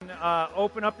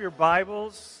open up your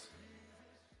Bibles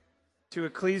to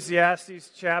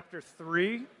Ecclesiastes chapter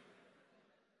 3,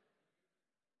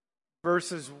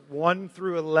 verses 1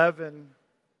 through 11.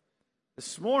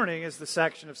 This morning is the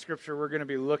section of Scripture we're going to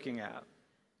be looking at.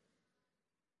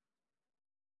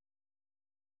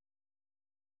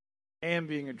 And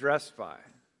being addressed by.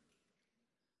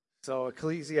 So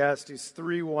Ecclesiastes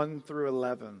 3, 1 through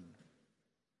 11.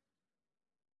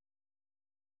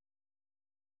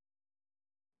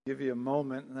 Give you a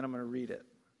moment, and then I'm going to read it.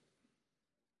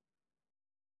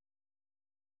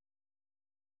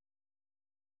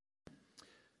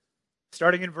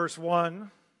 Starting in verse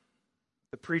 1,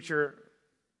 the preacher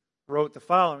wrote the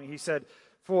following. He said,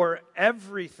 "For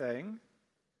everything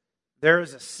there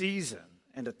is a season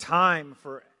and a time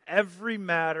for every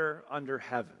matter under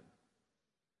heaven.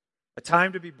 A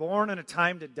time to be born and a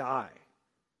time to die.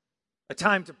 A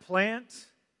time to plant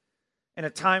and a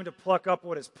time to pluck up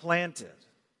what is planted.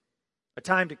 A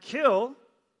time to kill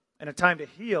and a time to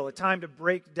heal. A time to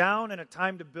break down and a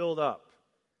time to build up.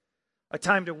 A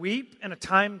time to weep and a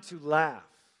time to laugh.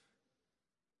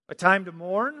 A time to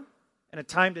mourn and a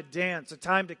time to dance. A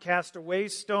time to cast away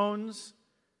stones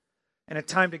and a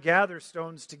time to gather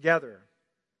stones together.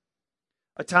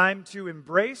 A time to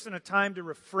embrace and a time to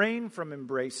refrain from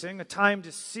embracing. A time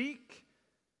to seek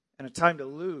and a time to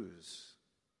lose.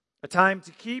 A time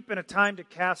to keep and a time to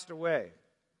cast away.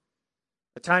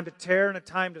 A time to tear and a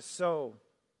time to sow.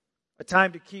 A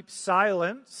time to keep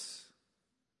silence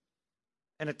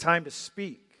and a time to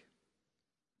speak.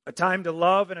 A time to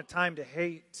love and a time to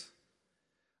hate.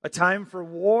 A time for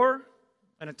war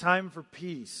and a time for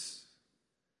peace.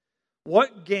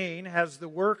 What gain has the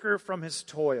worker from his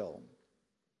toil?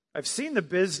 I've seen the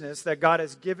business that God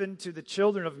has given to the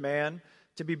children of man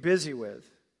to be busy with.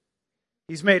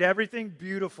 He's made everything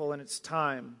beautiful in its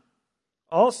time.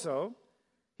 Also,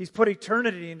 He's put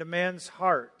eternity into man's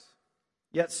heart,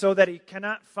 yet so that he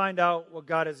cannot find out what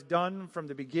God has done from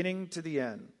the beginning to the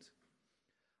end.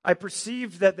 I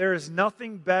perceive that there is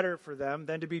nothing better for them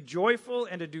than to be joyful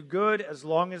and to do good as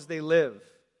long as they live.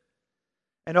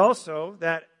 And also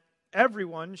that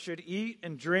everyone should eat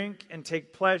and drink and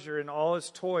take pleasure in all his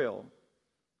toil.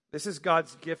 This is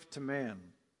God's gift to man.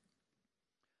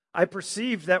 I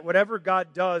perceive that whatever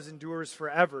God does endures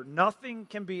forever. Nothing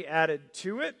can be added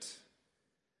to it,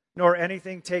 nor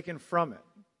anything taken from it.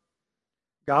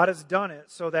 God has done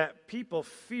it so that people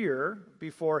fear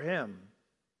before Him.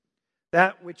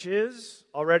 That which is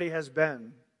already has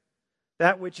been.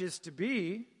 That which is to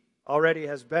be already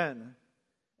has been.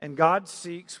 And God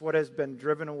seeks what has been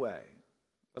driven away."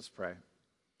 Let's pray.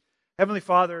 Heavenly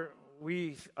Father,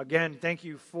 we again thank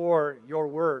you for your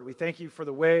word. We thank you for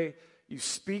the way you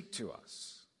speak to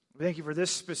us. We thank you for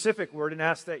this specific word and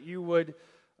ask that you would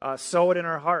sow it in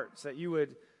our hearts, that you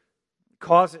would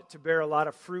cause it to bear a lot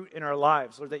of fruit in our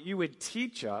lives, Lord, that you would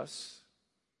teach us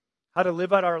how to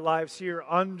live out our lives here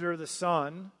under the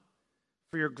sun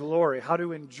for your glory, how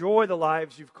to enjoy the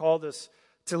lives you've called us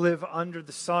to live under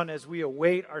the sun as we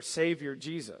await our Savior,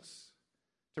 Jesus,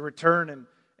 to return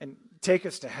and take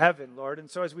us to heaven, Lord. And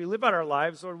so as we live out our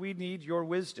lives, Lord, we need your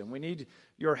wisdom. We need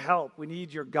your help. We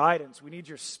need your guidance. We need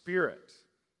your Spirit.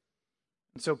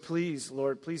 And so please,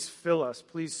 Lord, please fill us.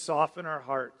 Please soften our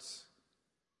hearts,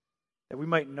 that we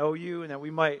might know you and that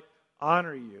we might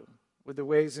honor you with the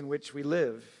ways in which we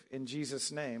live. In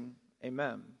Jesus' name,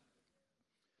 amen.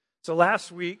 So last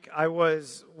week, I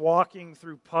was walking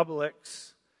through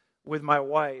Publix with my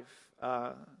wife.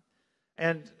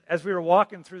 And as we were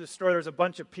walking through the store, there was a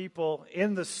bunch of people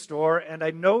in the store. And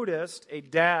I noticed a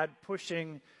dad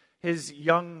pushing his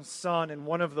young son in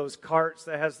one of those carts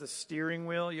that has the steering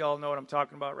wheel. You all know what I'm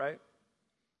talking about, right?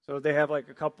 So they have like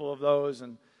a couple of those.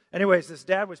 And anyways, this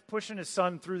dad was pushing his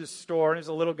son through the store, and he's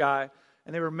a little guy,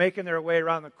 and they were making their way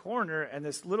around the corner, and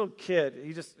this little kid,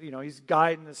 he's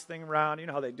guiding this thing around. You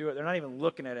know how they do it. They're not even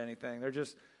looking at anything. They're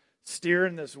just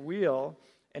steering this wheel,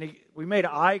 and we made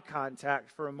eye contact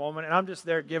for a moment, and I'm just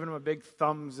there giving him a big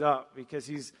thumbs up because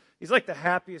he's like the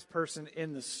happiest person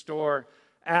in the store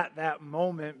at that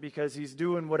moment because he's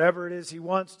doing whatever it is he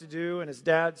wants to do, and his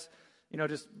dad's,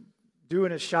 just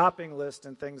doing his shopping list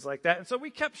and things like that. And so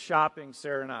we kept shopping,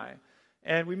 Sarah and I.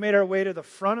 And we made our way to the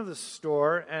front of the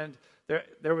store, and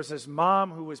there was this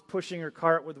mom who was pushing her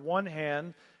cart with one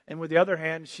hand, and with the other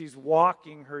hand, she's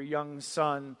walking her young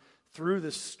son through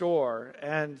the store.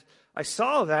 And I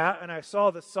saw that, and I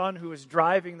saw the son who was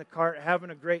driving the cart having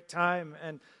a great time.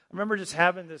 And I remember just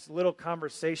having this little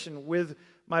conversation with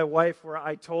my wife where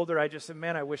I told her, I just said,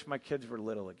 man, I wish my kids were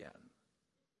little again.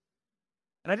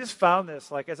 And I just found this,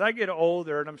 like, as I get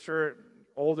older, and I'm sure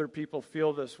older people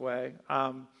feel this way,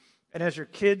 And as your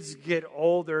kids get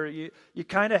older, you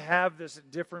kind of have this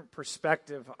different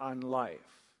perspective on life,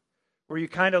 where you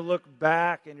kind of look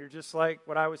back and you're just like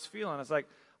what I was feeling. It's like,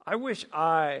 I wish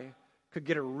I could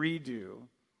get a redo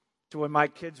to when my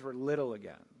kids were little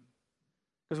again.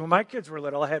 Because when my kids were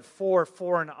little, I had 4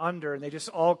 and under, and they just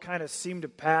all kind of seemed to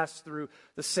pass through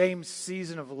the same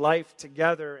season of life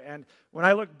together. And when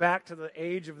I look back to the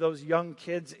age of those young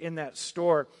kids in that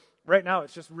store, right now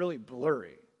it's just really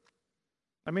blurry.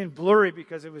 I mean blurry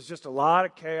because it was just a lot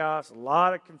of chaos, a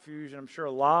lot of confusion, I'm sure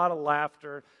a lot of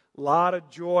laughter, a lot of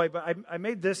joy. But I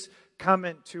made this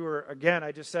comment to her again.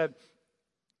 I just said,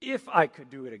 if I could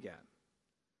do it again,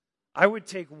 I would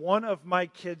take one of my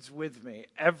kids with me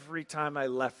every time I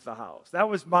left the house. That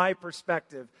was my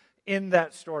perspective in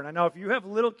that store. And I know if you have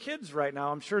little kids right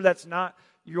now, I'm sure that's not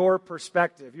your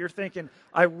perspective. You're thinking,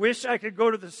 I wish I could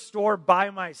go to the store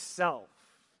by myself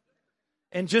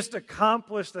and just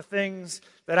accomplish the things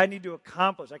that I need to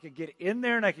accomplish. I could get in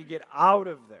there and I could get out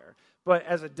of there. But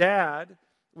as a dad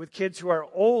with kids who are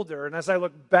older, and as I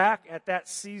look back at that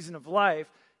season of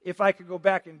life, if I could go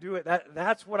back and do it,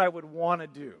 that's what I would want to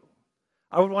do.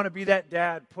 I would want to be that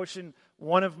dad pushing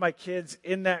one of my kids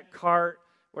in that cart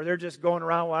where they're just going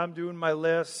around while I'm doing my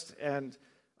list. And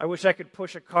I wish I could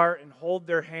push a cart and hold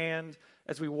their hand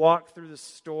as we walk through the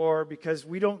store, because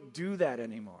we don't do that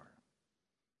anymore.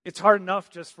 It's hard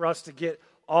enough just for us to get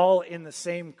all in the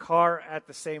same car at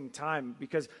the same time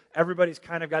because everybody's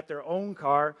kind of got their own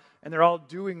car and they're all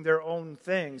doing their own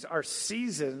things. Our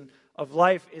season of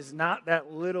life is not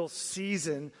that little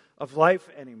season of life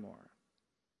anymore.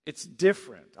 It's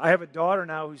different. I have a daughter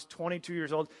now who's 22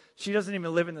 years old. She doesn't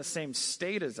even live in the same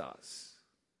state as us.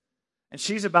 And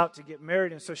she's about to get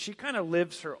married, and so she kind of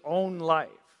lives her own life.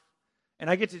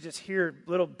 And I get to just hear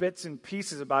little bits and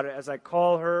pieces about it as I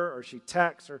call her or she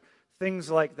texts or things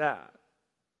like that.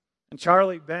 And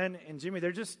Charlie, Ben, and Jimmy,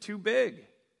 they're just too big. Can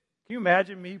you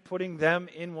imagine me putting them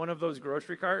in one of those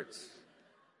grocery carts?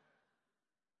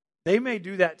 They may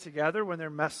do that together when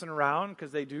they're messing around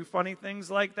because they do funny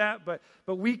things like that, but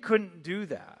we couldn't do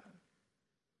that.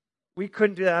 We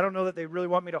couldn't do that. I don't know that they really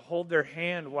want me to hold their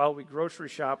hand while we grocery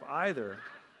shop either.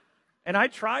 And I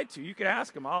tried to. You could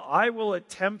ask them. I will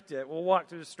attempt it. We'll walk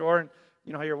through the store, and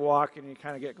you know how you're walking, and you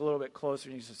kind of get a little bit closer,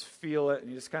 and you just feel it,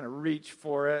 and you just kind of reach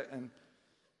for it. And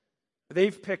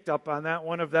they've picked up on that.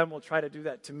 One of them will try to do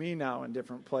that to me now in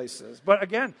different places. But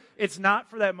again, it's not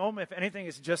for that moment. If anything,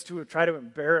 it's just to try to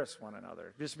embarrass one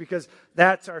another, just because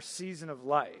that's our season of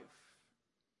life.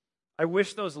 I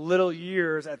wish those little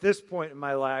years at this point in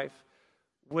my life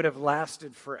would have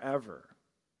lasted forever,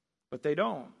 but they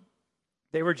don't.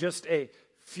 They were just a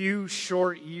few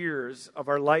short years of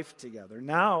our life together.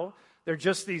 Now, they're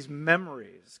just these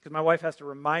memories, because my wife has to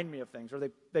remind me of things, or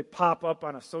they pop up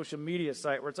on a social media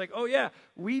site where it's like, oh yeah,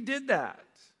 we did that.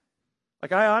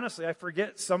 Like I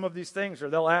forget some of these things, or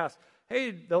they'll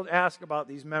ask about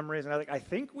these memories, and I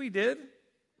think we did.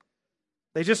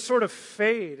 They just sort of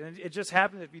fade, and it just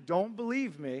happens. If you don't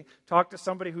believe me, talk to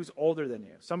somebody who's older than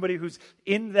you, somebody who's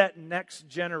in that next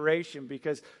generation,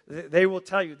 because they will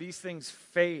tell you these things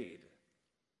fade.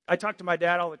 I talk to my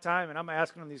dad all the time, and I'm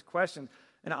asking him these questions,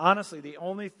 and honestly, the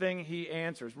only thing he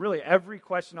answers, really every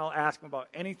question I'll ask him about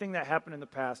anything that happened in the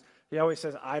past, he always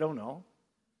says, I don't know.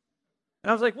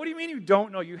 And I was like, what do you mean you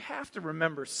don't know? You have to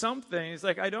remember something. He's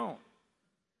like, I don't.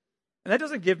 And that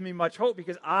doesn't give me much hope,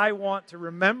 because I want to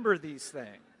remember these things.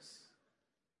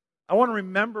 I want to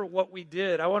remember what we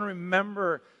did. I want to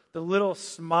remember the little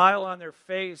smile on their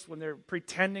face when they're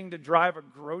pretending to drive a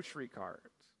grocery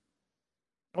cart.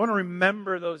 I want to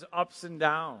remember those ups and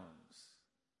downs.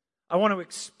 I want to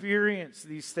experience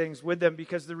these things with them,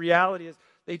 because the reality is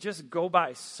they just go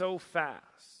by so fast.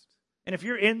 And if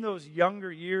you're in those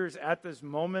younger years at this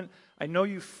moment, I know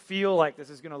you feel like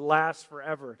this is going to last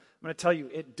forever. I'm going to tell you,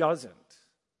 it doesn't.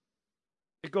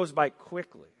 It goes by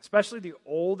quickly. Especially the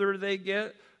older they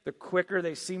get, the quicker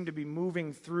they seem to be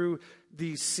moving through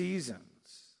these seasons.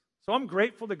 So I'm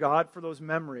grateful to God for those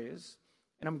memories,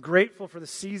 and I'm grateful for the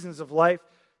seasons of life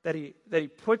that He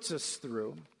puts us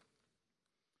through.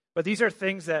 But these are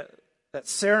things that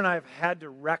Sarah and I have had to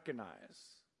recognize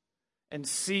and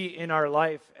see in our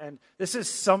life. And this is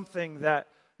something that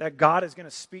God is going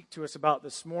to speak to us about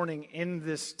this morning in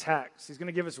this text. He's going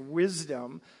to give us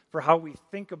wisdom for how we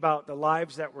think about the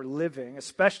lives that we're living,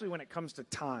 especially when it comes to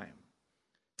time.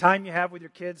 Time you have with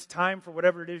your kids, time for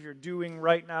whatever it is you're doing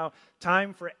right now,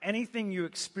 time for anything you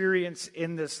experience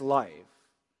in this life.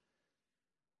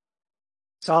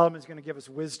 Solomon's going to give us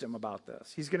wisdom about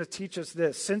this. He's going to teach us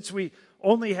this. Since we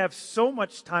only have so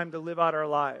much time to live out our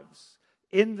lives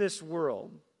in this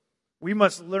world, we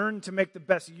must learn to make the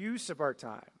best use of our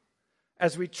time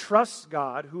as we trust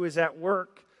God who is at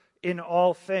work in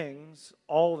all things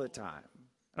all the time.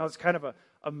 Now, it's kind of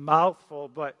a mouthful,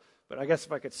 but I guess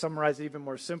if I could summarize it even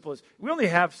more simple, is we only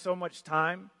have so much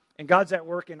time, and God's at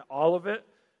work in all of it,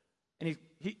 and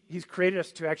He's created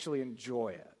us to actually enjoy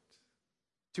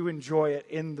it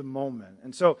in the moment.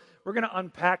 And so we're going to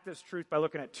unpack this truth by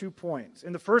looking at 2 points.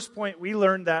 In the first point, we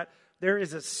learned that there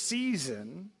is a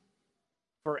season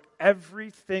for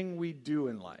everything we do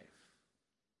in life.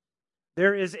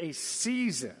 There is a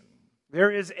season,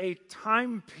 there is a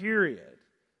time period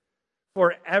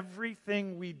for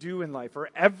everything we do in life, for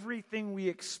everything we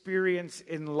experience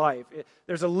in life.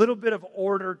 There's a little bit of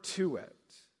order to it.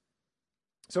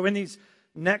 So in these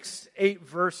next 8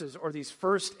 verses, or these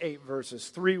first 8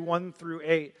 verses, 3:1 through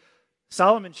 8,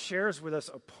 Solomon shares with us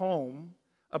a poem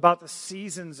about the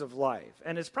seasons of life.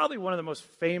 And it's probably one of the most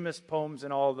famous poems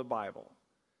in all of the Bible.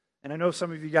 And I know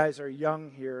some of you guys are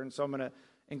young here, and so I'm going to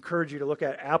encourage you to look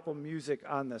at Apple Music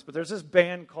on this. But there's this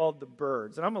band called The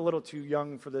Byrds, and I'm a little too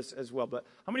young for this as well. But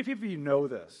how many people of you know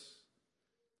this?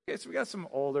 Okay, so we got some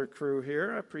older crew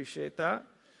here. I appreciate that.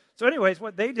 So anyways,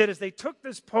 what they did is they took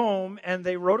this poem and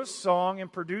they wrote a song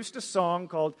and produced a song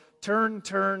called Turn,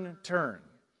 Turn, Turn.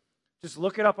 Just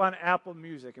look it up on Apple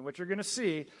Music. And what you're going to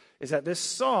see is that this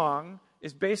song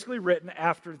is basically written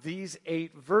after these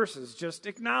 8 verses, just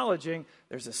acknowledging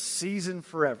there's a season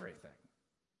for everything.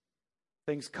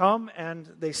 Things come and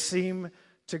they seem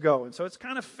to go. And so it's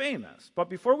kind of famous. But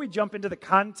before we jump into the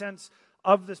contents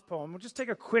of this poem, we'll just take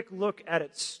a quick look at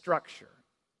its structure.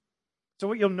 So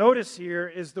what you'll notice here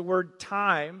is the word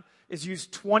time is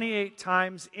used 28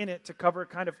 times in it to cover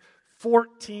kind of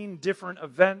 14 different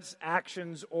events,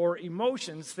 actions, or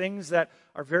emotions, things that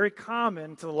are very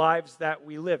common to the lives that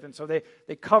we live. And so they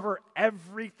cover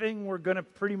everything we're going to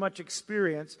pretty much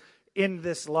experience in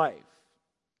this life.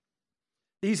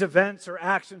 These events or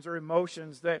actions or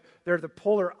emotions, they're the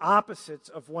polar opposites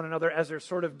of one another as they're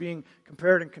sort of being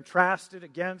compared and contrasted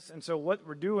against. And so what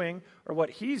we're doing, or what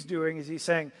he's doing, is he's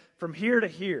saying, from here to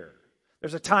here,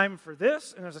 there's a time for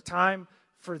this and there's a time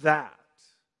for that.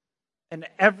 And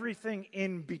everything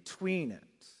in between it.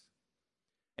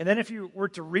 And then if you were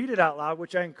to read it out loud,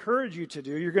 which I encourage you to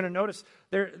do, you're going to notice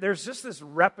there's just this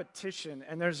repetition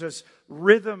and there's this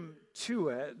rhythm to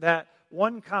it that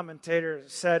one commentator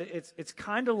said it's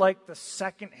kind of like the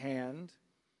second hand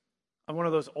on one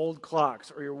of those old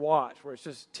clocks or your watch where it's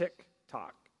just tick,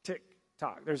 tock, tick,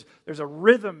 tock. There's a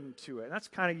rhythm to it. And that's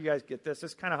kind of, you guys get this.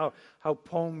 That's kind of how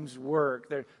poems work.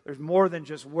 There's more than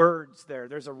just words there.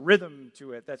 There's a rhythm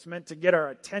to it that's meant to get our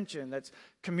attention, that's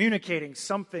communicating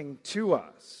something to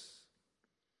us.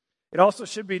 It also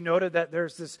should be noted that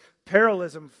there's this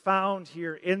parallelism found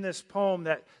here in this poem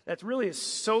that really is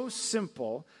so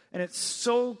simple and it's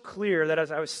so clear that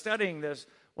as I was studying this,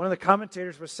 one of the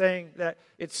commentators was saying that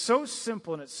it's so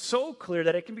simple and it's so clear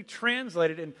that it can be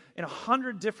translated in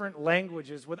 100 different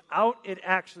languages without it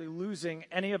actually losing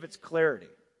any of its clarity.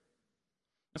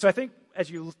 And so I think as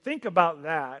you think about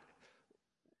that,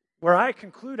 where I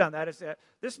conclude on that is that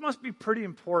this must be pretty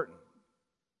important.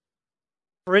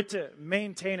 For it to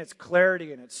maintain its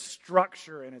clarity and its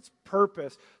structure and its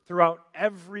purpose throughout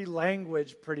every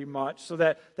language pretty much, so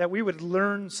that we would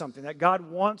learn something, that God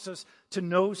wants us to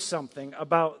know something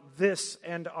about this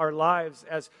and our lives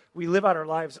as we live out our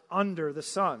lives under the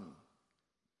sun.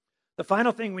 The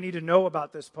final thing we need to know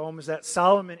about this poem is that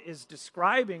Solomon is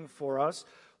describing for us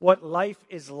what life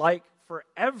is like for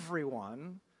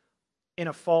everyone in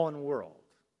a fallen world.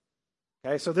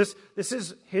 Okay, so this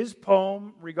is his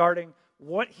poem regarding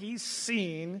what he's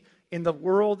seen in the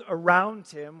world around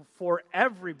him for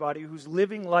everybody who's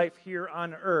living life here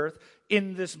on earth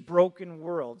in this broken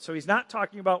world. So he's not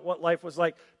talking about what life was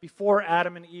like before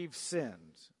Adam and Eve sinned.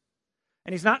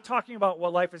 And he's not talking about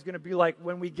what life is going to be like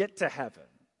when we get to heaven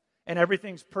and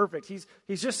everything's perfect. He's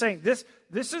just saying, this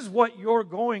is what you're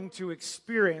going to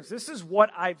experience. This is what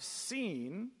I've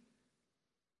seen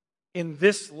in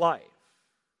this life.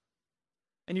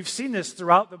 And you've seen this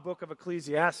throughout the book of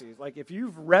Ecclesiastes. Like if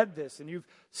you've read this and you've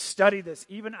studied this,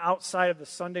 even outside of the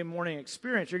Sunday morning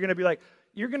experience, you're going to be like,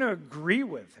 you're going to agree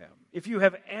with him. If you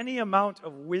have any amount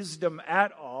of wisdom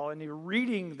at all and you're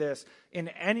reading this in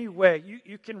any way,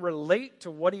 you can relate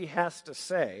to what he has to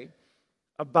say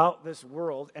about this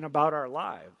world and about our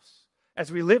lives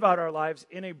as we live out our lives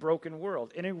in a broken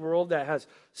world, in a world that has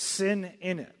sin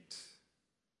in it.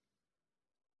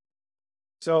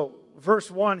 So, verse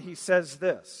 1, he says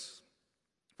this,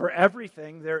 "For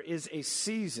everything there is a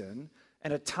season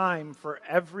and a time for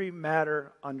every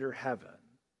matter under heaven."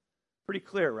 Pretty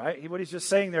clear, right? What he's just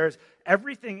saying there is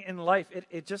everything in life,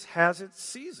 it just has its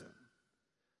season.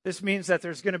 This means that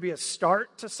there's going to be a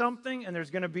start to something and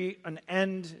there's going to be an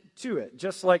end to it.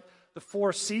 Just like the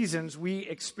 4 seasons we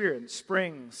experience,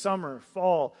 spring, summer,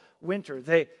 fall, winter.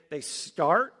 They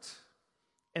start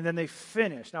and then they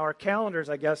finish. Now our calendars,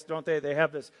 I guess, don't they? They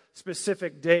have this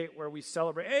specific date where we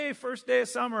celebrate, hey, first day of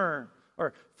summer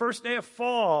or first day of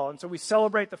fall. And so we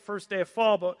celebrate the first day of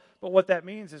fall, but what that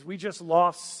means is we just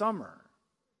lost summer.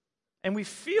 And we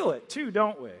feel it too,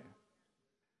 don't we?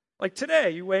 Like today,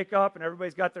 you wake up and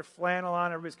everybody's got their flannel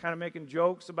on, everybody's kind of making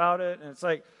jokes about it, and it's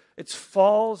like, it's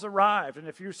fall's arrived. And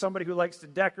if you're somebody who likes to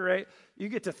decorate, you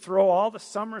get to throw all the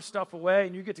summer stuff away,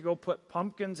 and you get to go put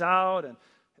pumpkins out and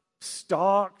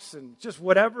stalks and just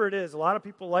whatever it is. A lot of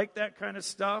people like that kind of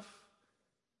stuff.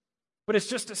 But it's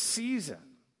just a season.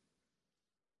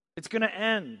 It's going to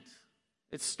end.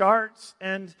 It starts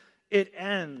and it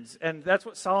ends. And that's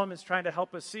what Solomon's trying to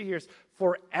help us see here is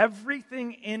for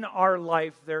everything in our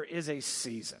life, there is a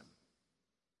season.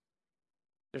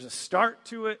 There's a start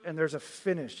to it and there's a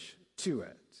finish to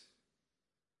it.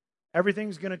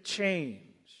 Everything's going to change.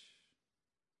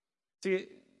 See,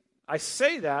 I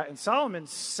say that, and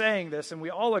Solomon's saying this, and we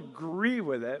all agree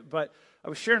with it, but I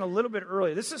was sharing a little bit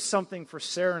earlier. This is something for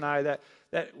Sarah and I that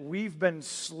we've been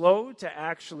slow to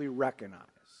actually recognize.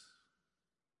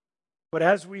 But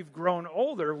as we've grown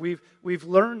older, we've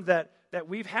learned that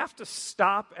we have to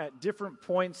stop at different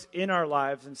points in our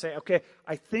lives and say, okay,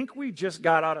 I think we just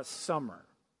got out of summer.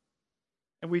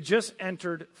 And we just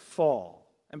entered fall.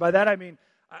 And by that I mean,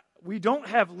 we don't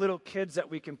have little kids that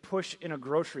we can push in a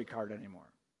grocery cart anymore.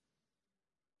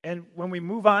 And when we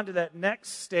move on to that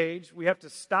next stage, we have to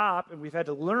stop, and we've had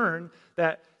to learn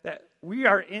that we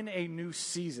are in a new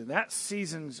season. That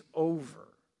season's over.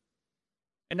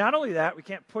 And not only that, we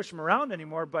can't push them around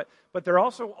anymore, but they're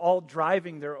also all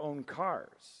driving their own cars.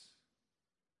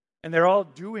 And they're all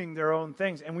doing their own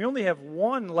things. And we only have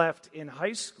one left in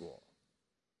high school.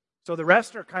 So the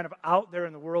rest are kind of out there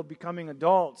in the world becoming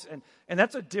adults. And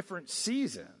that's a different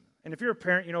season. And if you're a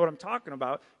parent, you know what I'm talking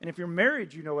about. And if you're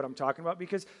married, you know what I'm talking about.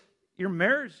 Because your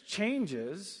marriage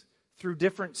changes through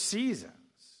different seasons.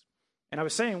 And I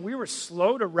was saying we were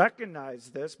slow to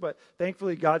recognize this, but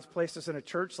thankfully God's placed us in a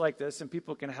church like this and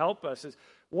people can help us. Is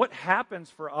what happens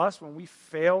for us when we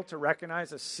fail to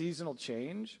recognize a seasonal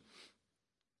change?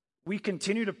 We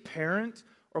continue to parent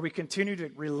or we continue to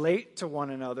relate to one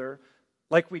another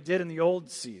like we did in the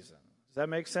old season. Does that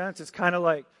make sense? It's kind of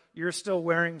like you're still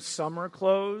wearing summer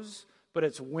clothes, but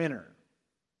it's winter.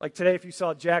 Like today, if you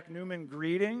saw Jack Newman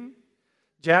greeting,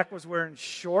 Jack was wearing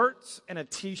shorts and a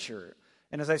t-shirt.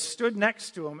 And as I stood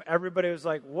next to him, everybody was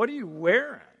like, what are you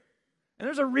wearing? And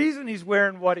there's a reason he's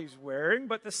wearing what he's wearing,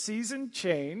 but the season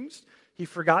changed. He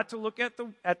forgot to look at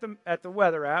the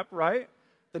weather app, right?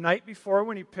 The night before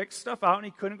when he picked stuff out and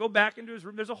he couldn't go back into his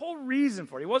room. There's a whole reason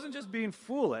for it. He wasn't just being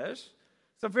foolish.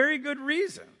 It's a very good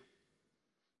reason.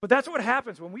 But that's what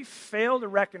happens when we fail to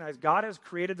recognize God has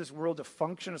created this world to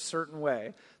function a certain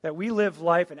way, that we live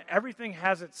life and everything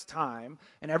has its time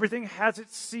and everything has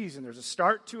its season. There's a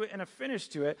start to it and a finish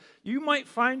to it. You might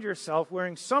find yourself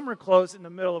wearing summer clothes in the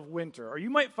middle of winter, or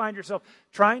you might find yourself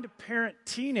trying to parent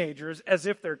teenagers as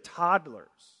if they're toddlers.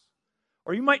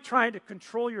 Or you might try to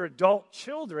control your adult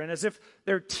children as if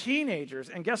they're teenagers.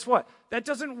 And guess what? That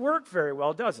doesn't work very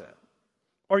well, does it?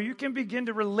 Or you can begin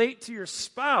to relate to your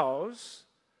spouse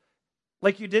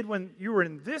like you did when you were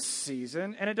in this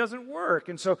season, and it doesn't work.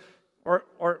 And so,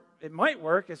 or it might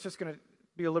work, it's just going to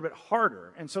be a little bit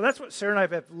harder. And so that's what Sarah and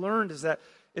I have learned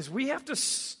is we have to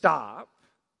stop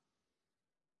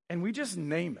and we just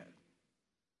name it.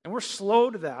 And we're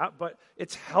slow to that, but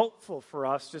it's helpful for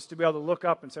us just to be able to look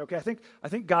up and say, okay, I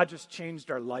think God just changed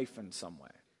our life in some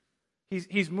way.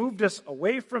 He's moved us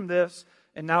away from this,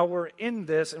 and now we're in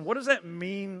this. And what does that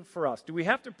mean for us? Do we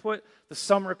have to put the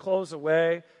summer clothes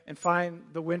away and find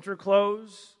the winter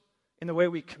clothes in the way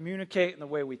we communicate, in the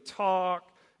way we talk?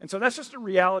 And so that's just a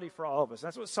reality for all of us.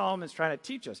 That's what Solomon's trying to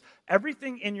teach us.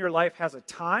 Everything in your life has a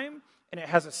time and it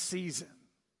has a season.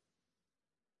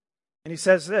 And he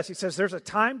says this, he says there's a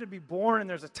time to be born and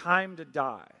there's a time to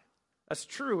die. That's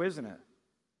true, isn't it?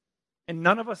 And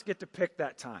none of us get to pick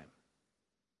that time.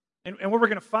 And what we're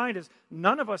going to find is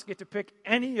none of us get to pick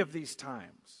any of these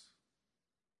times.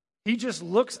 He just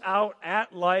looks out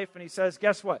at life and he says,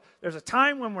 guess what? There's a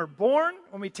time when we're born,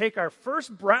 when we take our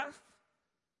first breath.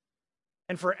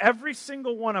 And for every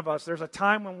single one of us, there's a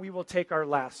time when we will take our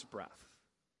last breath.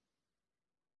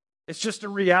 It's just a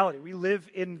reality. We live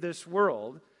in this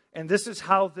world, and this is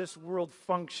how this world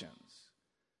functions.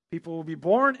 People will be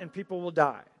born and people will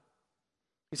die.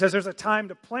 He says there's a time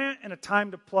to plant and a time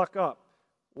to pluck up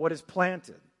what is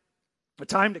planted. A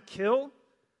time to kill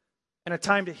and a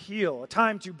time to heal, a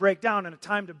time to break down and a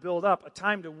time to build up, a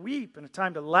time to weep and a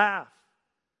time to laugh,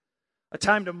 a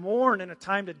time to mourn and a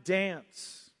time to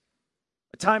dance,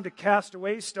 a time to cast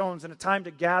away stones and a time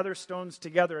to gather stones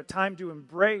together, a time to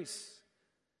embrace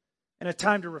and a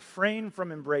time to refrain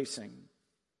from embracing,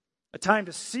 a time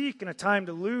to seek and a time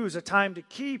to lose, a time to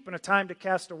keep and a time to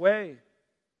cast away,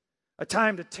 a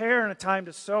time to tear and a time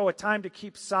to sow, a time to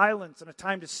keep silence and a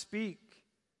time to speak,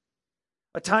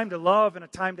 a time to love and a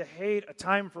time to hate, a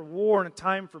time for war and a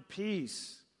time for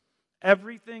peace.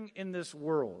 Everything in this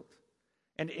world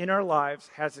and in our lives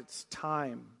has its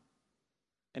time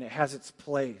and it has its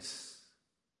place.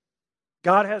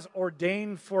 God has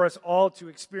ordained for us all to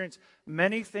experience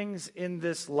many things in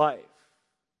this life.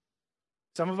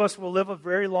 Some of us will live a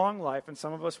very long life and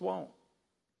some of us won't.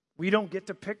 We don't get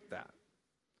to pick that.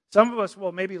 Some of us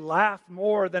will maybe laugh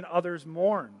more than others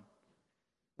mourn.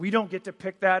 We don't get to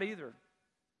pick that either.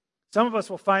 Some of us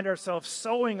will find ourselves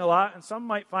sowing a lot, and some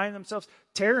might find themselves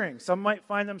tearing. Some might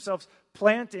find themselves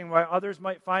planting, while others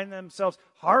might find themselves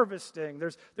harvesting.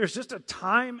 There's just a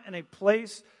time and a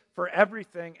place for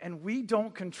everything, and we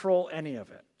don't control any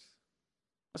of it.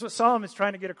 That's what Solomon's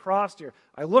trying to get across here.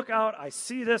 I look out, I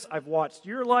see this, I've watched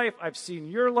your life, I've seen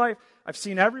your life, I've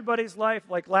seen everybody's life.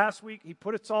 Like last week, he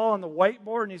put it all on the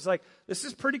whiteboard, and he's like, this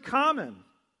is pretty common.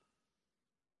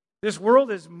 This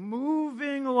world is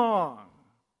moving along.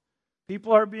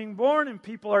 People are being born and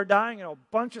people are dying, and a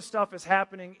bunch of stuff is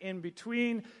happening in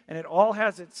between, and it all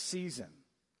has its season.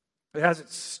 It has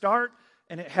its start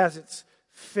and it has its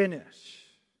finish.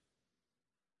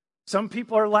 Some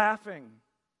people are laughing.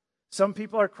 Some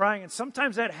people are crying, and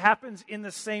sometimes that happens in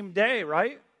the same day,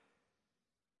 right?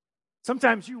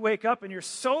 Sometimes you wake up and you're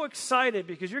so excited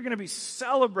because you're going to be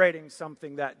celebrating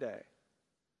something that day,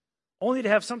 only to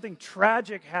have something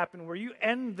tragic happen where you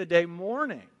end the day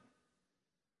mourning.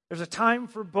 There's a time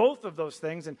for both of those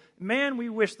things, and man, we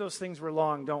wish those things were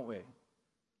long, don't we?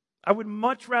 I would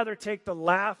much rather take the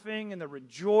laughing and the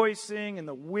rejoicing and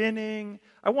the winning.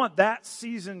 I want that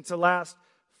season to last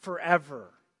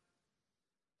forever.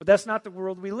 But that's not the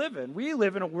world we live in. We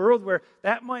live in a world where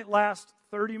that might last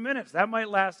 30 minutes, that might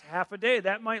last half a day,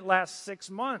 that might last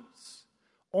 6 months,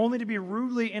 only to be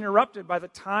rudely interrupted by the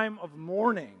time of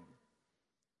mourning.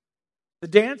 The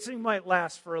dancing might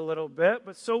last for a little bit,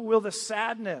 but so will the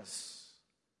sadness.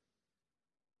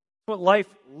 What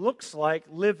life looks like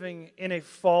living in a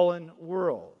fallen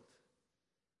world.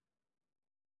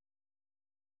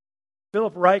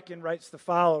 Philip Ryken writes the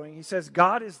following. He says,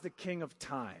 God is the king of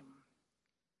time.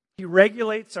 He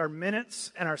regulates our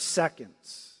minutes and our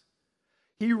seconds.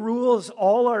 He rules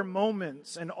all our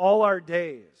moments and all our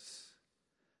days.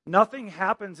 Nothing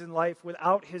happens in life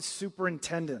without his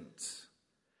superintendence.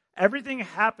 Everything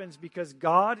happens because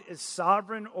God is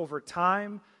sovereign over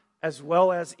time as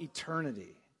well as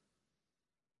eternity.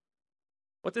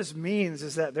 What this means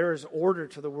is that there is order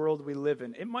to the world we live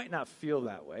in. It might not feel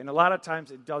that way, and a lot of times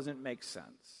it doesn't make sense.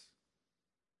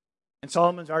 And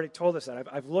Solomon's already told us that.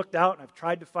 I've looked out and I've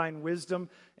tried to find wisdom,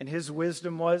 and his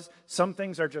wisdom was some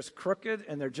things are just crooked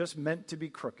and they're just meant to be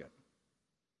crooked.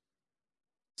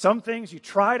 Some things you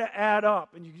try to add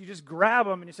up and you just grab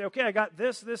them and you say, okay, I got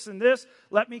this, this, and this.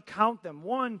 Let me count them.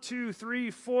 1, 2,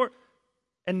 3, 4,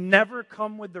 and never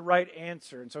come with the right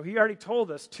answer. And so he already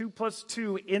told us 2 plus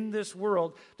 2 in this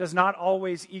world does not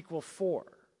always equal 4.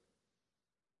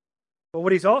 But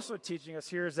what he's also teaching us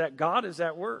here is that God is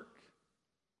at work.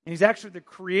 And he's actually the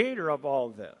creator of all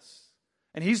this.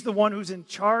 And he's the one who's in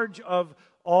charge of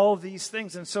all these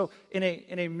things. And so in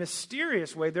a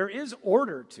mysterious way, there is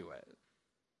order to it.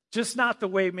 Just not the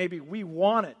way maybe we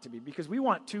want it to be, because we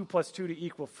want 2 plus 2 to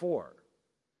equal 4.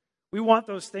 We want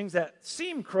those things that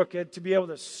seem crooked to be able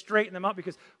to straighten them out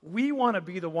because we want to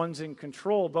be the ones in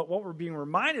control. But what we're being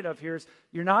reminded of here is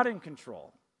you're not in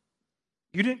control.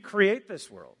 You didn't create this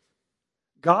world.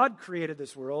 God created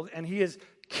this world, and he is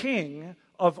king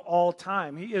of all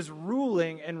time. He is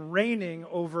ruling and reigning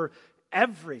over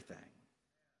everything.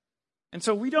 And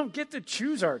so we don't get to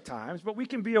choose our times, but we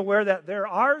can be aware that there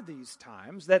are these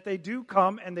times, that they do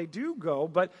come and they do go,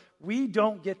 but we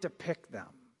don't get to pick them.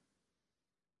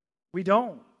 We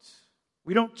don't.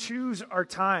 We don't choose our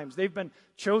times. They've been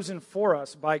chosen for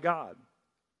us by God.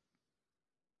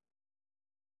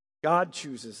 God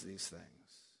chooses these things.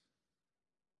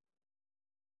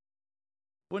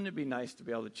 Wouldn't it be nice to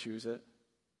be able to choose it?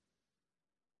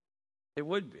 It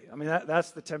would be. I mean,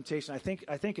 that's the temptation. I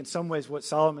think in some ways what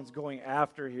Solomon's going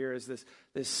after here is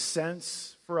this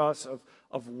sense for us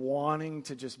of wanting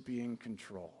to just be in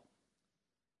control.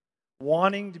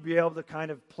 Wanting to be able to kind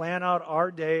of plan out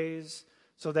our days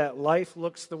so that life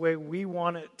looks the way we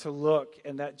want it to look,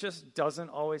 and that just doesn't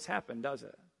always happen, does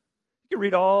it? You can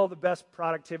read all the best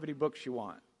productivity books you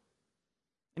want.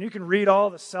 And you can read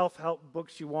all the self-help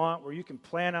books you want where you can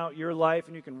plan out your life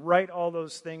and you can write all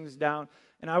those things down.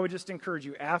 And I would just encourage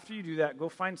you, after you do that, go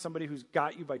find somebody who's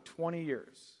got you by 20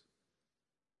 years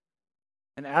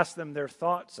and ask them their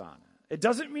thoughts on it. It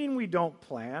doesn't mean we don't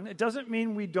plan. It doesn't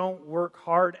mean we don't work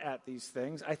hard at these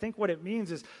things. I think what it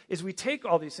means is we take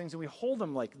all these things and we hold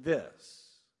them like this.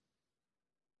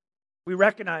 We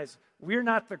recognize we're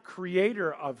not the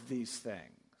creator of these things.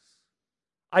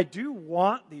 I do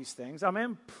want these things. I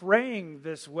am praying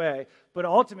this way, but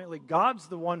ultimately God's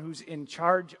the one who's in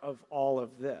charge of all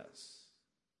of this.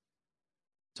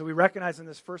 So we recognize in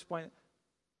this first point,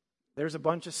 there's a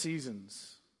bunch of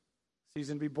seasons. A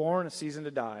season to be born, a season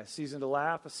to die, a season to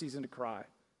laugh, a season to cry, a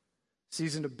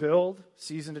season to build, a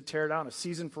season to tear down, a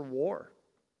season for war.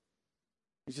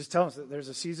 He's just telling us that there's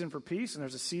a season for peace and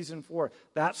there's a season for war.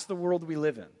 That's the world we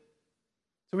live in.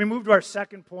 So we move to our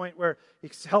second point where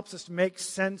it helps us to make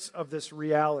sense of this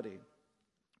reality.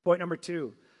 Point number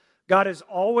 2, God is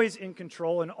always in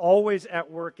control and always at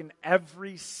work in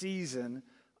every season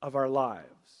of our lives.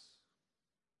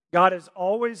 God is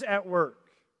always at work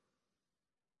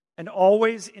and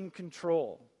always in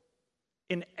control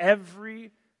in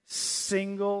every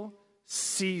single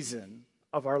season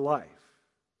of our life.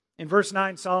 In verse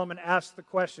 9, Solomon asks the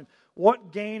question,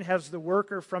 what gain has the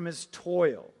worker from his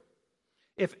toil?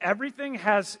 If everything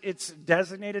has its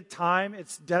designated time,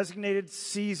 its designated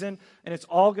season, and it's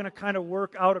all going to kind of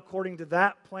work out according to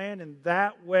that plan in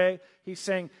that way, he's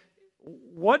saying,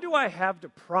 what do I have to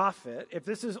profit if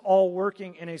this is all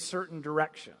working in a certain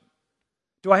direction?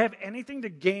 Do I have anything to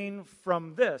gain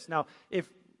from this? Now, if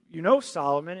you know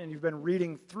Solomon and you've been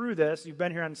reading through this, you've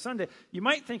been here on Sunday, you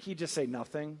might think he'd just say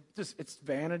nothing. It's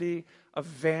vanity of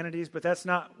vanities, but that's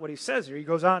not what he says here. He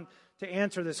goes on to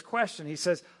answer this question. He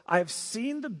says, I have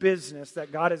seen the business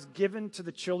that God has given to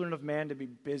the children of man to be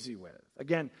busy with.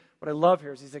 Again, what I love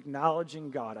here is he's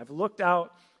acknowledging God. I've looked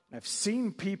out and I've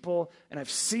seen people and I've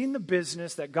seen the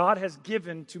business that God has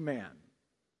given to man.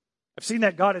 I've seen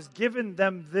that God has given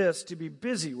them this to be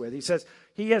busy with. He says,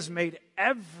 he has made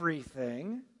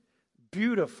everything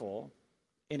beautiful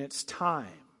in its time.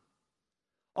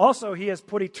 Also, he has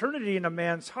put eternity in a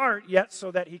man's heart, yet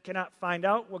so that he cannot find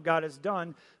out what God has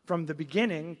done from the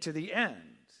beginning to the end.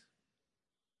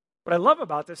 What I love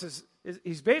about this is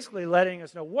he's basically letting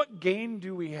us know what gain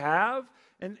do we have,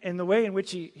 and the way in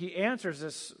which he answers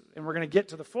this, and we're going to get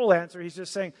to the full answer, he's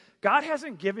just saying, God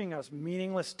hasn't given us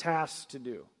meaningless tasks to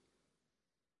do.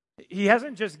 He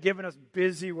hasn't just given us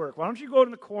busy work. Why don't you go to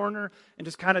the corner and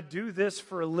just kind of do this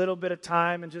for a little bit of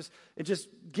time and just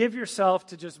give yourself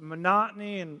to just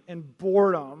monotony and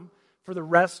boredom for the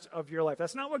rest of your life.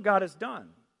 That's not what God has done.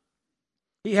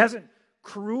 He hasn't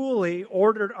cruelly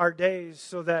ordered our days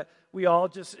so that we all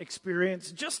just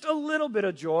experience just a little bit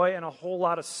of joy and a whole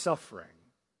lot of suffering.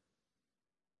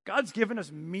 God's given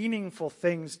us meaningful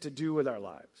things to do with our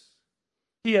lives.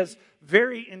 He has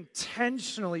very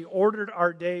intentionally ordered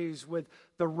our days with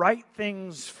the right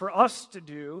things for us to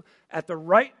do at the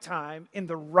right time in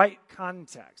the right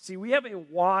context. See, we have a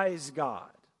wise God.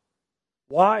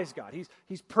 Wise God.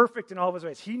 He's perfect in all of his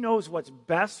ways. He knows what's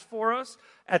best for us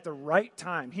at the right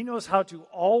time. He knows how to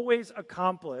always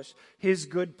accomplish his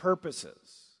good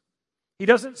purposes. He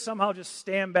doesn't somehow just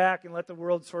stand back and let the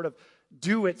world sort of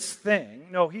do its thing.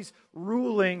 No, he's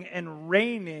ruling and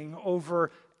reigning over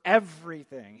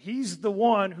everything. He's the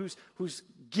one who's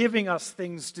giving us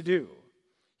things to do.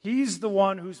 He's the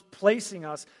one who's placing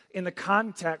us in the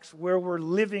context where we're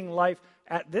living life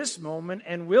at this moment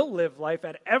and will live life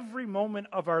at every moment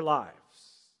of our lives.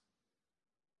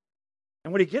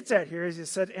 And what he gets at here is he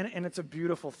said, and it's a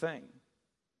beautiful thing.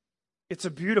 It's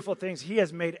a beautiful thing. He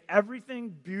has made everything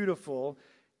beautiful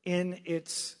in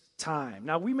its time.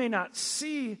 Now, we may not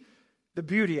see the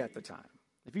beauty at the time.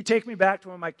 If you take me back to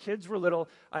when my kids were little,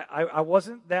 I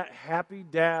wasn't that happy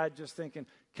dad just thinking,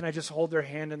 can I just hold their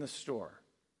hand in the store?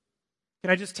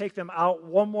 Can I just take them out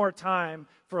one more time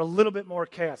for a little bit more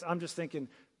chaos? I'm just thinking,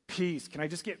 peace. Can I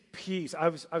just get peace? I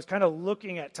was kind of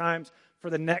looking at times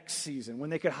for the next season when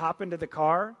they could hop into the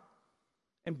car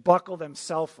and buckle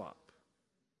themselves up.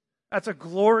 That's a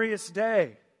glorious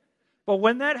day. But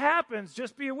when that happens,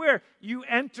 just be aware, you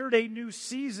entered a new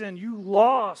season. You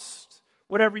lost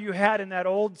whatever you had in that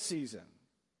old season.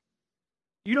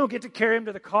 You don't get to carry him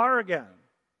to the car again.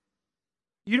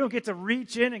 You don't get to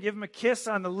reach in and give him a kiss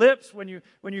on the lips when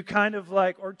you kind of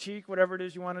like, or cheek, whatever it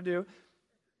is you want to do,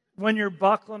 when you're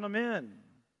buckling them in.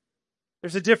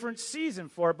 There's a different season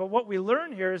for it, but what we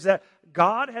learn here is that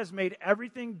God has made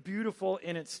everything beautiful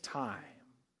in its time.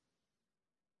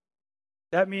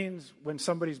 That means when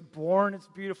somebody's born, it's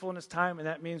beautiful in its time, and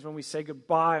that means when we say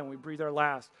goodbye and we breathe our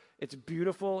last, it's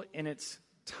beautiful in its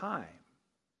time.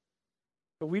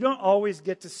 But we don't always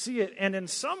get to see it, and in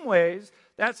some ways,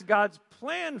 that's God's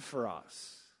plan for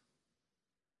us.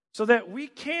 So that we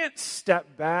can't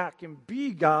step back and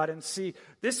be God and see,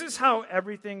 this is how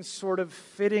everything's sort of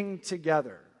fitting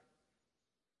together.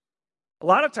 A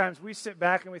lot of times we sit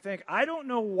back and we think, I don't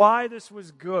know why this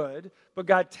was good, but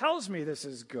God tells me this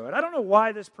is good. I don't know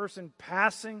why this person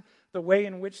passing the way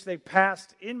in which they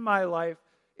passed in my life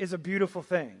is a beautiful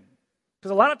thing.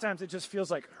 Because a lot of times it just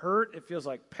feels like hurt, it feels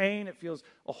like pain, it feels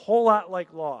a whole lot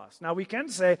like loss. Now we can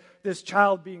say this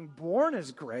child being born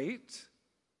is great,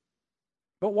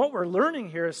 but what we're learning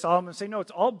here is Solomon saying, no,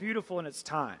 it's all beautiful in its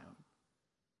time.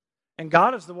 And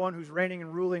God is the one who's reigning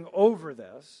and ruling over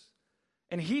this.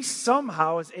 And he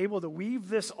somehow is able to weave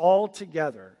this all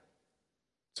together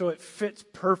so it fits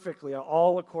perfectly,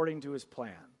 all according to his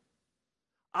plan.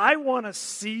 I want to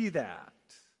see that.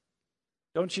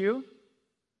 Don't you?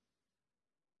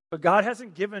 But God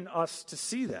hasn't given us to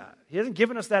see that. He hasn't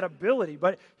given us that ability,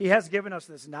 but he has given us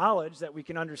this knowledge that we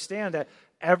can understand that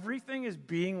everything is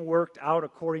being worked out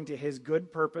according to his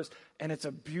good purpose, and it's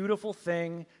a beautiful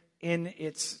thing in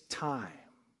its time.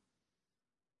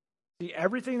 See,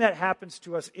 everything that happens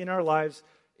to us in our lives,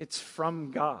 it's from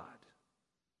God.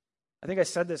 I think I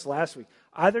said this last week.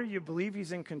 Either you believe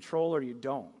he's in control or you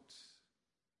don't.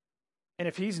 And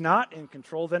if he's not in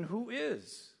control, then who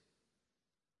is?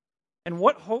 And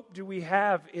what hope do we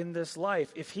have in this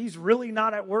life if he's really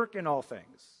not at work in all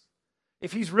things?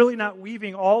 If he's really not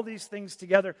weaving all these things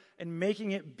together and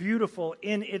making it beautiful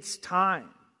in its time?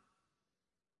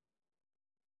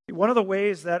 One of the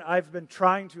ways that I've been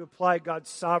trying to apply God's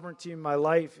sovereignty in my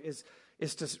life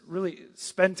is to really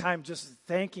spend time just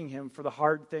thanking him for the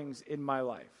hard things in my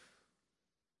life.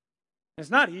 It's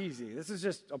not easy. This is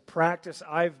just a practice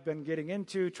I've been getting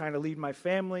into, trying to lead my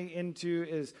family into,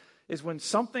 is when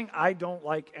something I don't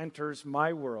like enters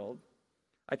my world,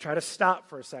 I try to stop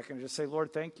for a second and just say,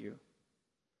 Lord, thank you.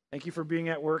 Thank you for being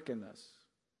at work in this.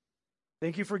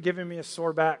 Thank you for giving me a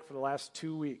sore back for the last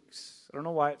 2 weeks. I don't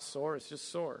know why it's sore. It's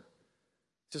just sore.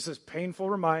 It's just this painful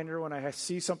reminder when I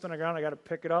see something on the ground, I got to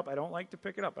pick it up. I don't like to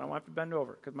pick it up. I don't have to bend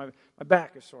over because my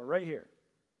back is sore right here.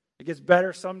 It gets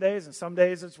better some days, and some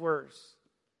days it's worse.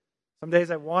 Some days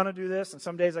I want to do this, and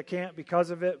some days I can't because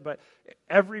of it. But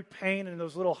every pain and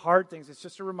those little hard things, it's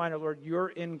just a reminder, Lord, you're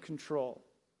in control.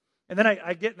 And then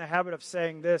I get in the habit of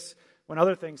saying this when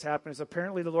other things happen, is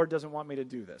apparently the Lord doesn't want me to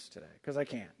do this today because I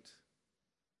can't.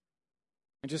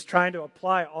 And just trying to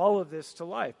apply all of this to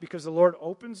life because the Lord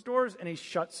opens doors and he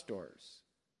shuts doors.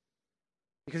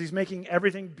 Because he's making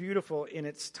everything beautiful in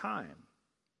its time.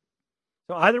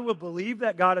 So either we'll believe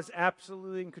that God is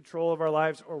absolutely in control of our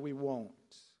lives or we won't.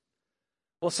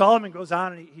 Well, Solomon goes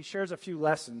on and he shares a few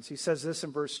lessons. He says this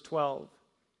in verse 12.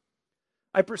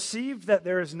 I perceive that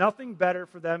there is nothing better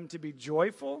for them to be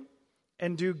joyful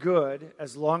and do good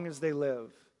as long as they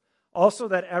live. Also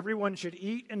that everyone should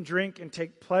eat and drink and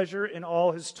take pleasure in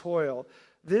all his toil.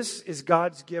 This is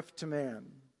God's gift to man.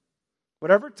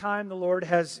 Whatever time the Lord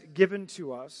has given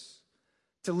to us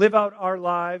to live out our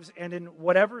lives and in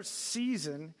whatever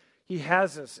season he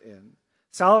has us in,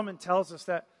 Solomon tells us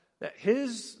that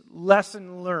his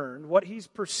lesson learned, what he's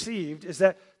perceived, is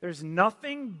that there's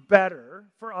nothing better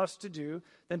for us to do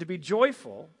than to be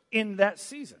joyful in that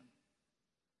season.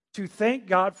 To thank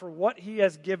God for what he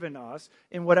has given us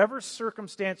in whatever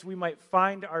circumstance we might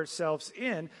find ourselves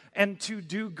in, and to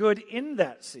do good in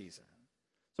that season.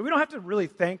 So we don't have to really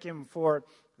thank him for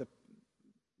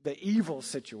the evil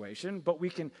situation, but we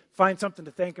can find something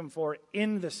to thank him for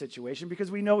in the situation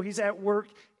because we know he's at work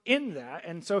in that.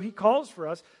 And so he calls for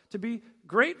us to be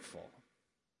grateful.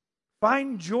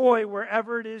 Find joy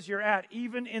wherever it is you're at,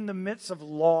 even in the midst of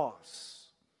loss.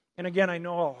 And again, I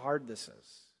know how hard this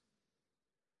is.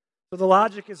 So the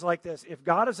logic is like this. If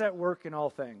God is at work in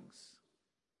all things,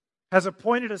 has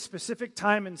appointed a specific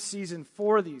time and season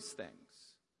for these things,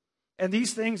 and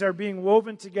these things are being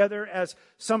woven together as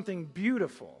something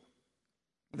beautiful,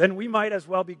 then we might as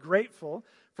well be grateful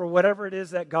for whatever it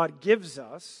is that God gives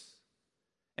us,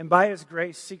 and by his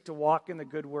grace seek to walk in the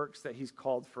good works that he's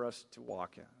called for us to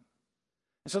walk in.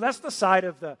 And so that's the side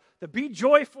of the be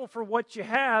joyful for what you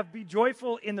have, be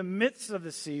joyful in the midst of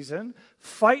the season,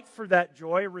 fight for that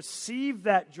joy, receive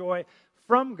that joy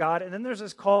from God, and then there's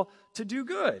this call to do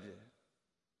good.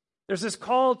 There's this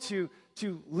call to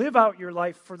live out your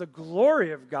life for the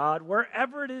glory of God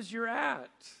wherever it is you're at.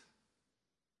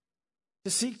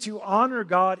 to seek to honor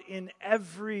God in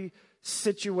every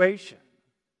situation.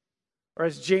 Or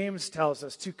as James tells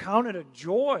us, to count it a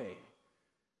joy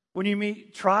when you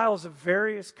meet trials of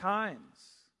various kinds.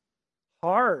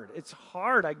 Hard. It's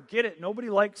hard. I get it. Nobody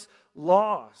likes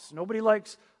loss. Nobody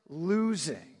likes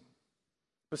losing.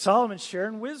 But Solomon's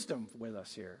sharing wisdom with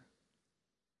us here.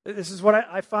 This is what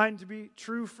I find to be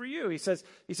true for you. He says,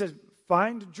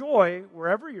 find joy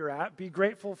wherever you're at. Be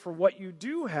grateful for what you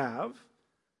do have.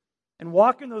 And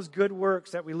walk in those good works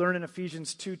that we learn in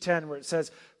Ephesians 2:10, where it says,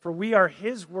 "For we are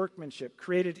His workmanship,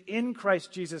 created in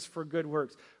Christ Jesus for good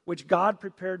works, which God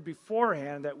prepared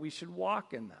beforehand that we should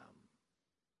walk in them."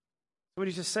 So what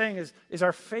he's just saying is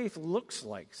our faith looks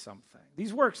like something.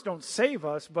 These works don't save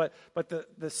us, but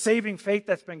the saving faith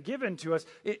that's been given to us,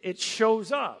 it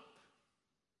shows up.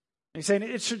 And he's saying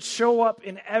it should show up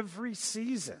in every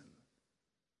season.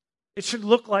 It should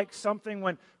look like something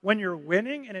when you're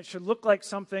winning, and it should look like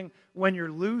something when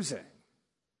you're losing.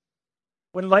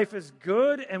 When life is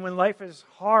good and when life is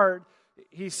hard,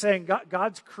 he's saying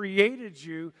God's created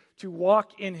you to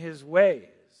walk in His ways.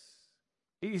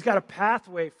 He's got a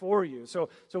pathway for you. So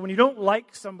when you don't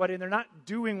like somebody and they're not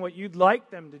doing what you'd like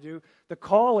them to do, the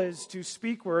call is to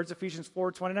speak words, Ephesians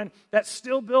 4:29, that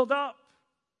still build up.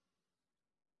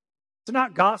 To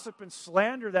not gossip and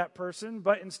slander that person,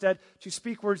 but instead to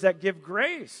speak words that give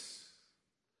grace.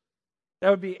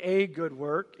 That would be a good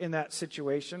work in that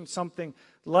situation, something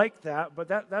like that. But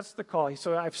that's the call.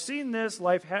 So I've seen this,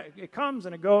 life, it comes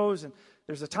and it goes, and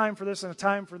there's a time for this and a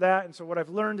time for that. And so what I've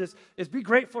learned is be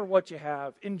grateful for what you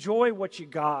have. Enjoy what you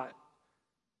got.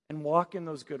 And walk in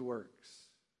those good works.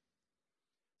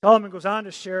 Solomon goes on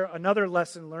to share another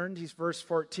lesson learned. He's verse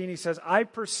 14. He says, "I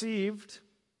perceived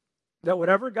that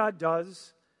whatever God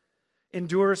does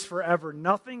endures forever.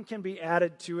 Nothing can be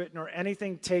added to it, nor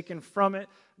anything taken from it.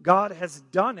 God has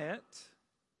done it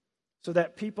so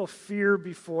that people fear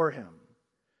before Him.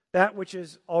 That which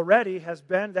is already has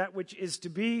been, that which is to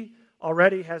be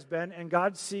already has been, and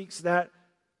God seeks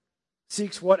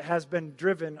what has been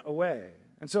driven away."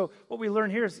 And so what we learn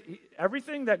here is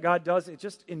everything that God does, it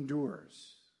just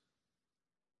endures.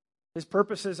 His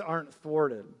purposes aren't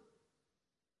thwarted.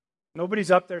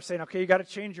 Nobody's up there saying, okay, you got to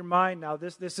change your mind now.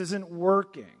 This isn't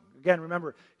working. Again,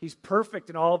 remember, He's perfect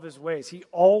in all of His ways. He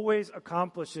always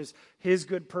accomplishes His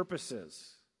good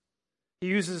purposes. He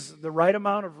uses the right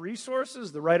amount of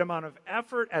resources, the right amount of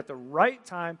effort at the right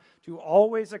time to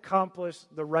always accomplish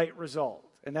the right result.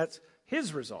 And that's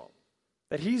His result,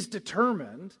 that He's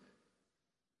determined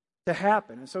to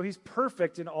happen. And so He's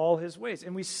perfect in all His ways.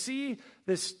 And we see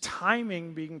this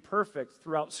timing being perfect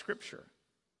throughout Scripture.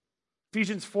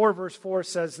 Ephesians 4 verse 4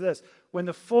 says this, "When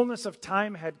the fullness of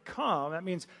time had come," that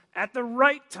means at the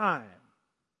right time,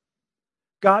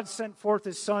 "God sent forth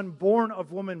His Son, born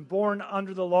of woman, born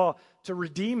under the law, to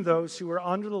redeem those who were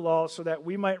under the law so that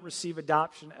we might receive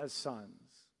adoption as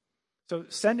sons." So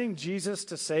sending Jesus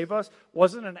to save us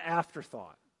wasn't an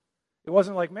afterthought. It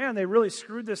wasn't like, man, they really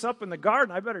screwed this up in the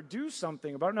garden. I better do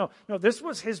something about it. No, this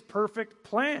was His perfect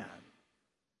plan.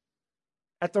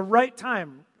 At the right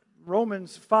time,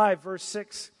 Romans 5, verse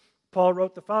 6, Paul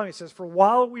wrote the following. He says, "For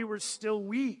while we were still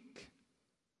weak,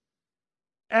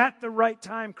 at the right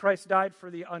time Christ died for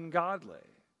the ungodly."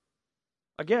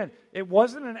 Again, it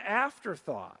wasn't an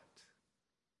afterthought.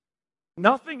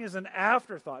 Nothing is an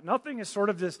afterthought. Nothing is sort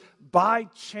of this by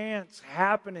chance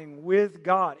happening with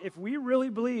God. If we really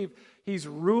believe He's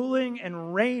ruling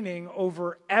and reigning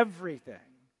over everything,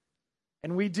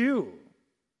 and we do,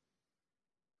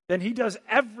 then He does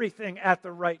everything at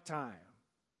the right time.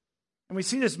 And we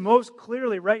see this most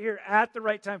clearly right here. At the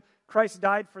right time, Christ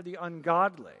died for the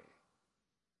ungodly.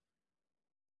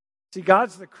 See,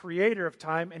 God's the creator of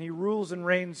time, and He rules and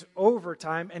reigns over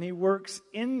time, and He works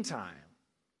in time.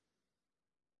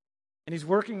 And He's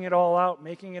working it all out,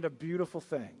 making it a beautiful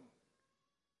thing.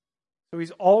 So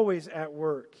He's always at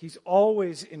work. He's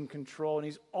always in control, and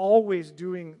He's always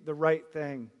doing the right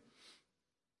thing.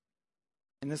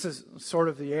 And this is sort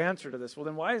of the answer to this. Well,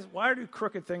 then why do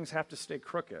crooked things have to stay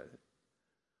crooked?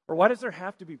 Or why does there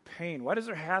have to be pain? Why does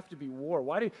there have to be war?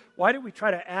 Why do we try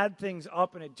to add things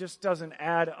up and it just doesn't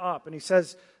add up? And he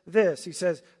says this. He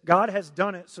says, God has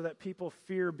done it so that people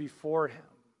fear before Him.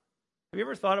 Have you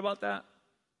ever thought about that?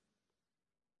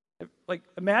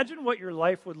 Imagine what your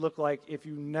life would look like if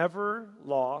you never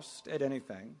lost at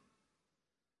anything.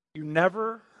 You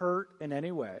never hurt in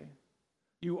any way.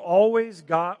 You always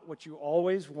got what you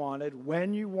always wanted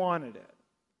when you wanted it.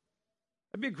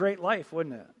 That'd be a great life,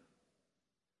 wouldn't it?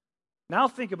 Now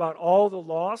think about all the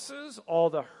losses,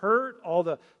 all the hurt, all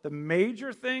the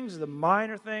major things, the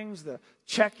minor things, the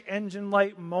check engine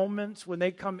light moments when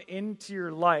they come into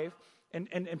your life.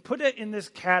 and put it in this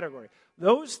category.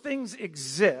 Those things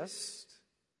exist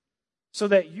so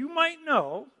that you might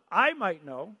know, I might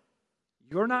know,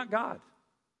 you're not God.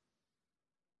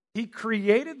 He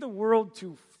created the world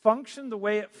to function the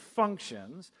way it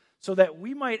functions so that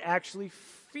we might actually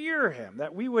fear him,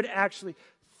 that we would actually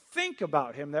think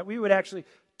about him, that we would actually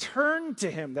turn to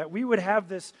him, that we would have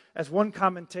this, as one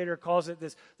commentator calls it,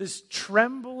 this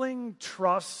trembling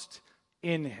trust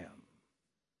in him.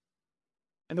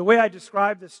 And the way I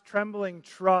describe this trembling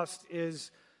trust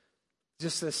is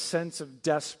just a sense of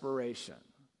desperation.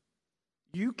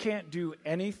 You can't do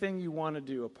anything you want to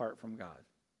do apart from God.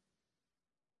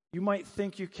 You might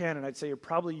think you can, and I'd say you're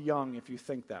probably young if you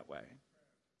think that way.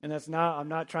 And I'm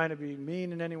not trying to be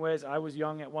mean in any ways. I was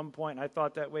young at one point, and I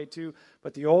thought that way too.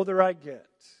 But the older I get,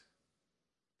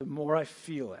 the more I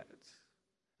feel it.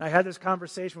 And I had this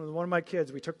conversation with one of my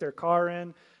kids. We took their car in,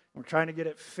 and we're trying to get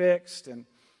it fixed, and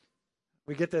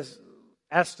we get this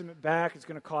estimate back. It's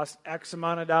going to cost X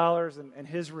amount of dollars. And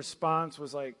his response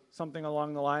was like something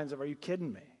along the lines of, "Are you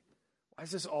kidding me? Why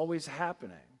is this always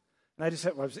happening?" And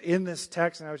I was in this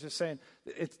text, and I was just saying,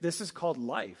 this is called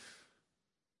life.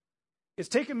 It's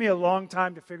taken me a long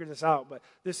time to figure this out, but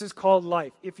this is called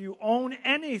life. If you own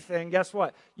anything, guess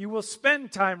what? You will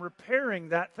spend time repairing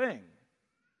that thing.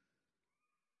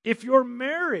 If you're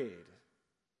married,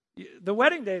 the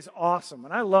wedding day is awesome,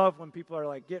 and I love when people are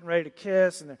like getting ready to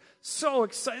kiss, and they're so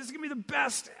excited. It's going to be the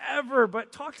best ever,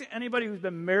 but talk to anybody who's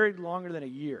been married longer than a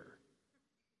year.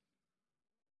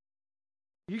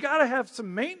 You got to have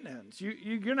some maintenance.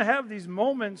 You're going to have these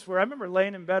moments where I remember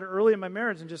laying in bed early in my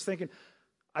marriage and just thinking,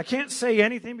 I can't say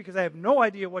anything because I have no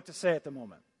idea what to say at the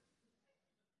moment.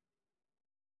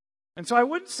 And so I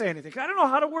wouldn't say anything. I don't know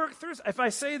how to work through this. If I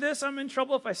say this, I'm in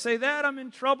trouble. If I say that, I'm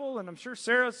in trouble. And I'm sure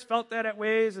Sarah's felt that at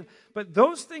ways. But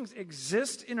those things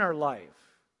exist in our life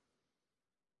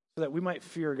so that we might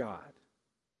fear God.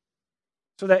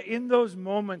 So that in those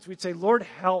moments we'd say, Lord,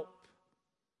 help.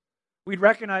 We'd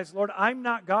recognize, Lord, I'm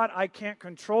not God. I can't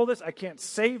control this. I can't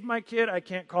save my kid. I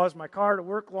can't cause my car to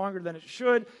work longer than it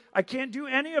should. I can't do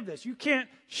any of this. You can't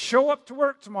show up to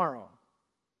work tomorrow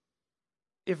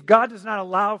if God does not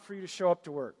allow for you to show up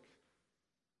to work.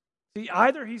 See,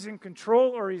 either he's in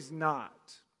control or he's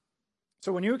not.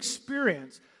 So when you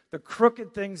experience the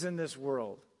crooked things in this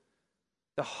world,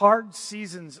 the hard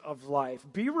seasons of life,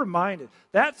 be reminded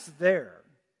that's there.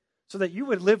 So that you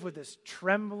would live with this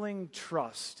trembling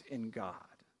trust in God.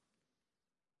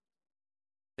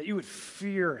 That you would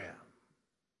fear him.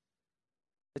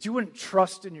 That you wouldn't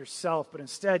trust in yourself, but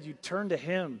instead you'd turn to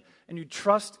him and you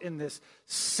trust in this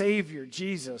Savior,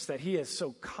 Jesus, that he has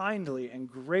so kindly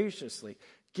and graciously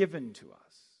given to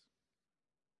us.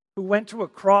 Who went to a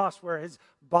cross where his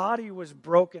body was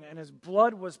broken and his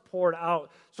blood was poured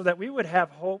out so that we would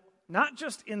have hope, not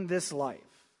just in this life,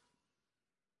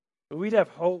 but we'd have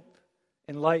hope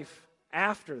in life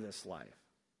after this life.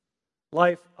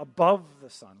 Life above the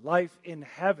sun. Life in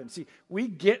heaven. See, we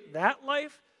get that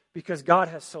life because God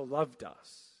has so loved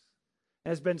us.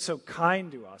 And has been so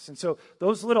kind to us. And so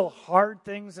those little hard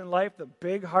things in life, the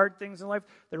big hard things in life,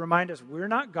 they remind us we're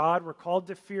not God. We're called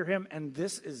to fear him. And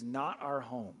this is not our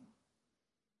home.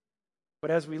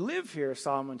 But as we live here,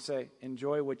 Solomon would say,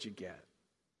 enjoy what you get.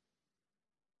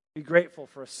 Be grateful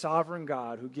for a sovereign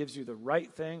God who gives you the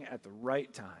right thing at the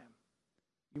right time.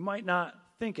 You might not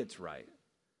think it's right,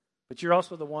 but you're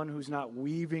also the one who's not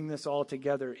weaving this all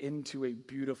together into a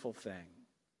beautiful thing.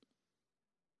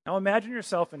 Now imagine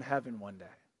yourself in heaven one day.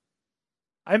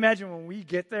 I imagine when we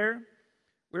get there,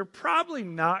 we're probably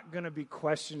not going to be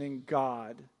questioning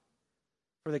God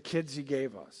for the kids he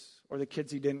gave us, or the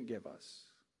kids he didn't give us,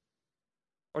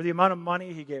 or the amount of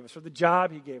money he gave us, or the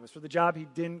job he gave us, or the job he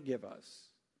didn't give us,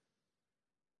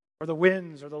 or the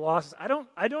wins or the losses. I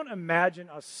don't imagine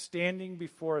us standing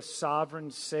before a sovereign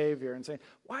Savior and saying,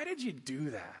 why did you do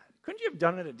that? Couldn't you have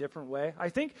done it a different way? I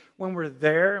think when we're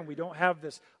there and we don't have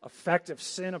this effect of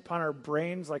sin upon our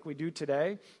brains like we do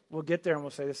today, we'll get there and we'll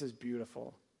say, this is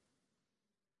beautiful.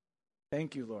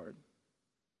 Thank you, Lord.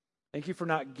 Thank you for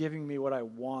not giving me what I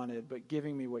wanted, but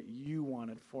giving me what you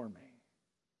wanted for me.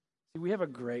 See, we have a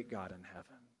great God in heaven.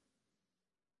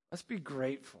 Let's be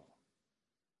grateful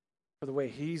for the way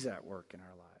he's at work in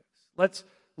our lives. Let's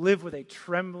live with a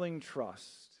trembling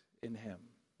trust in him.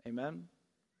 Amen?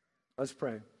 Let's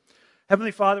pray.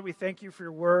 Heavenly Father, we thank you for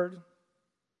your word.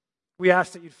 We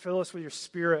ask that you'd fill us with your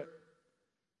Spirit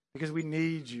because we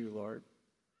need you, Lord.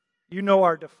 You know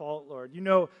our default, Lord. You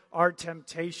know our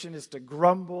temptation is to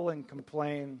grumble and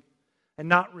complain and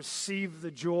not receive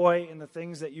the joy in the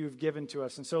things that you've given to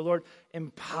us. And so, Lord,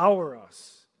 empower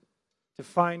us to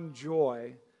find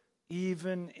joy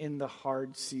even in the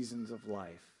hard seasons of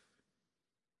life,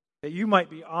 that you might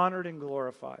be honored and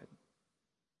glorified.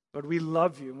 Lord, we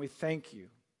love you and we thank you.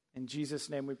 In Jesus'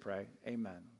 name we pray. Amen.